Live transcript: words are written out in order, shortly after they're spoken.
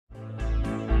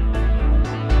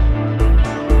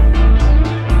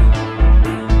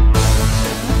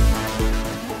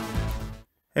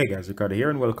Hey guys, Ricardo here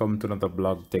and welcome to another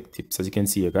blog tech tips. As you can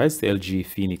see here guys, the LG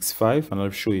Phoenix 5, and I'll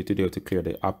show you today how to clear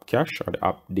the app cache or the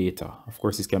app data. Of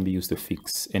course, this can be used to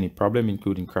fix any problem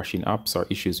including crashing apps or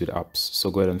issues with apps.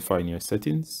 So go ahead and find your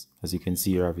settings. As you can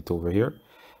see here, I have it over here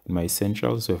in my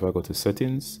essentials. So if I go to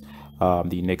settings,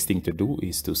 the next thing to do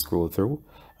is to scroll through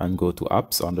and go to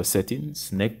apps under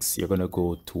settings. Next, you're going to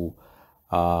go to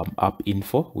app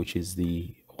info, which is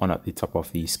the one at the top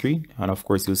of the screen, and of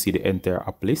course you'll see the entire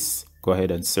app list. Go ahead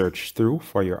and search through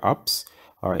for your apps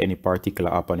or any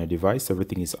particular app on your device.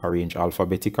 Everything is arranged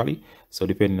alphabetically, so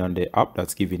depending on the app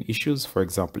that's giving issues, for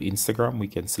example Instagram, we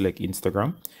can select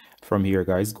Instagram. From here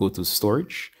guys, go to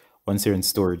storage. Once you're in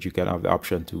storage, you can have the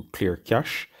option to clear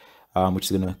cache, which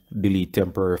is going to delete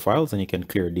temporary files, and you can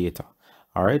clear data.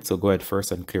 All right, so go ahead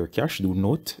first and clear cache. Do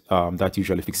note that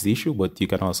usually fixes the issue, but you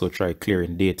can also try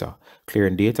clearing data.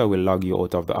 Clearing data will log you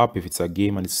out of the app. If it's a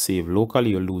game and it's saved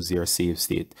locally, you'll lose your save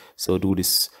state. So do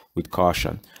this with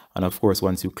caution. And of course,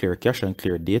 once you clear cache and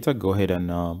clear data, go ahead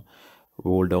and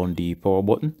roll down the power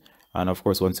button. And of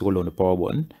course, once you hold down the power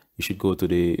button, you should go to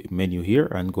the menu here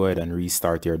and go ahead and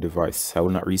restart your device. I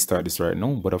will not restart this right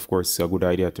now, but of course, it's a good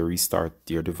idea to restart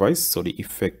your device so the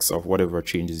effects of whatever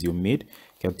changes you made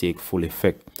can take full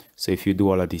effect. So if you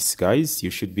do all of this guys, you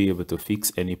should be able to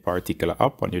fix any particular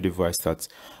app on your device that's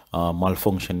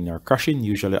malfunctioning or crashing.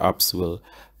 Usually apps will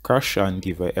crash and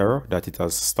give an error that it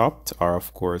has stopped, or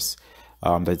of course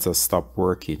that it has stopped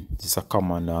working. This is a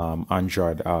common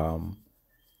Android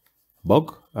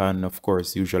bug, and of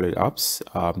course usually apps,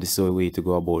 this is a way to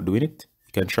go about doing it.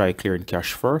 You can try clearing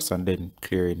cache first and then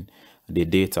clearing the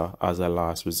data as a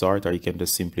last resort, or you can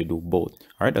just simply do both.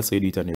 All right, that's how you do it on your